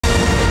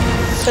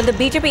So the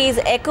BJP is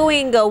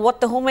echoing what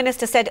the Home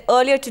Minister said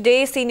earlier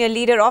today. Senior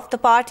leader of the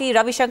party,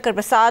 Ravi Shankar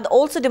Prasad,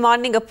 also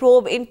demanding a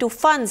probe into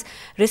funds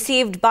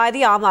received by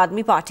the Aam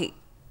Aadmi Party.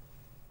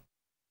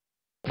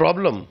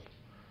 Problem.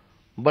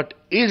 But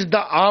is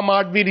the Aam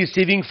Aadmi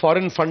receiving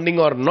foreign funding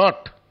or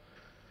not?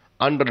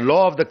 Under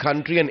law of the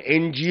country, an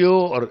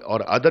NGO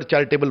or other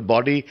charitable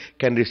body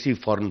can receive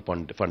foreign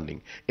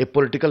funding. A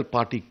political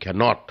party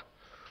cannot.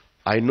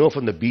 I know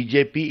from the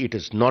BJP it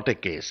is not a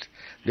case.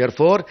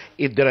 Therefore,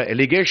 if there are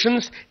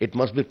allegations, it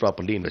must be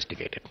properly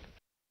investigated.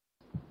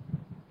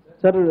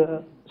 Sir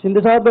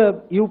Shinde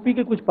साहब UP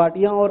के कुछ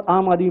पार्टियां और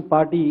आम आदमी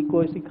party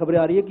को ऐसी खबरें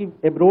आ रही है कि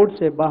एब्रोड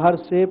से बाहर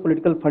से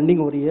पॉलिटिकल फंडिंग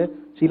हो रही है।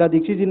 शीला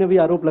दीक्षित जी ने भी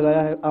आरोप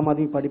लगाया है आम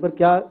आदमी पार्टी पर।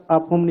 क्या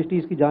आप होम मिनिस्ट्री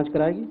इसकी जांच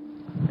कराएगी?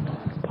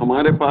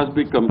 हमारे पास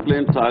भी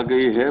कंप्लेंट्स आ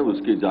गई है,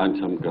 उसकी जांच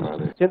हम करा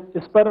रहे हैं।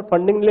 इस पर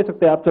फंडिंग नहीं ले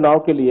सकते आप चुनाव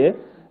के लिए,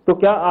 तो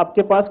क्या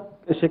आपके पास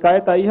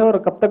शिकायत आई है और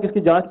कब तक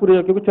इसकी जांच पूरी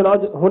होगी, क्योंकि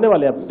चुनाव होने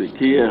वाले हैं?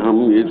 देखिए, हम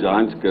ये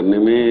जांच करने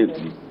में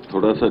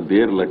थोड़ा सा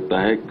देर लगता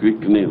है,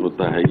 क्विक नहीं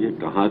होता है। ये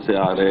कहाँ से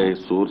आ रहा है,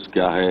 सोर्स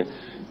क्या है,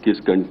 किस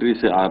कंट्री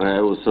से आ रहा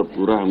है, वो सब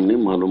पूरा हमने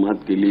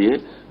मालूमात के लिए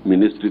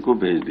मिनिस्ट्री को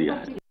भेज दिया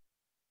है।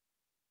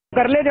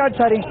 कर ले जांच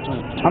सारी,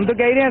 हम तो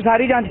कह रहे हैं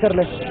सारी जांच कर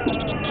ले,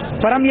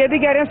 पर हम ये भी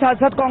कह रहे हैं साथ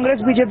साथ कांग्रेस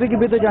बीजेपी की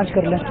भी तो जांच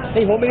कर ले।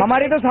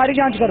 हमारी तो सारी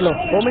जांच कर लो।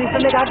 होम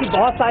मिनिस्टर ने कहा कि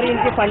बहुत सारी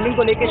इनकी फंडिंग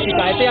को लेकर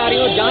शिकायतें आ रही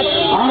हैं और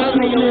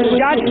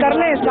जांच कर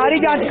लें, सारी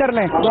जांच कर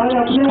लें,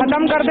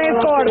 खत्म कर दें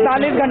इसको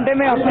 48 घंटे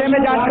में, हफ्ते में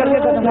जांच करके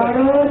खत्म कर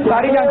दें,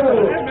 सारी जांच कर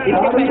लें।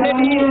 इसके पहले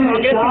भी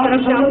कांग्रेस की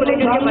तरफ से आपको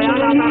लेकर के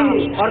बयान आता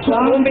और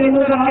होम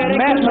मिनिस्टर कह रहे हैं।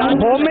 मैं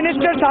होम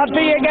मिनिस्टर साहब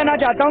से ये कहना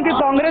चाहता हूँ कि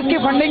कांग्रेस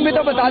की फंडिंग भी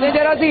तो बता दे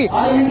जरा सी।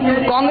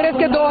 कांग्रेस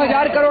के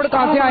 2000 करोड़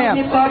कहाँ से आए हैं?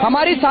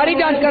 हमारी सारी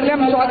जांच कर ले,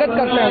 हम स्वागत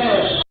करते हैं।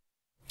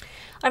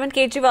 Arvind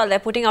Kejriwal,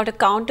 they're putting out a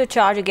counter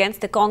charge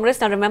against the Congress.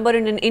 Now remember,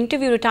 in an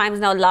interview to Times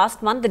Now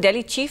last month, the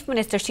Delhi Chief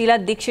Minister Sheila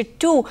Dikshit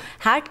too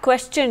had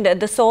questioned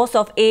the source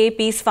of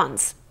AAP's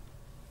funds.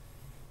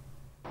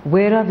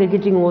 Where are they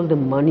getting all the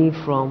money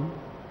from?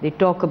 They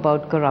talk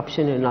about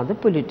corruption in other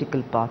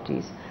political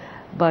parties,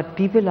 but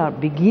people are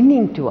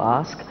beginning to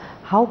ask,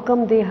 how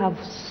come they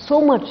have so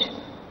much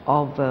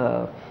of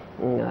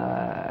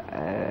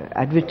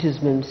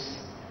advertisements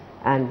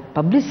and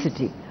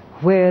publicity?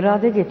 Where are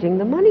they getting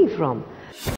the money from?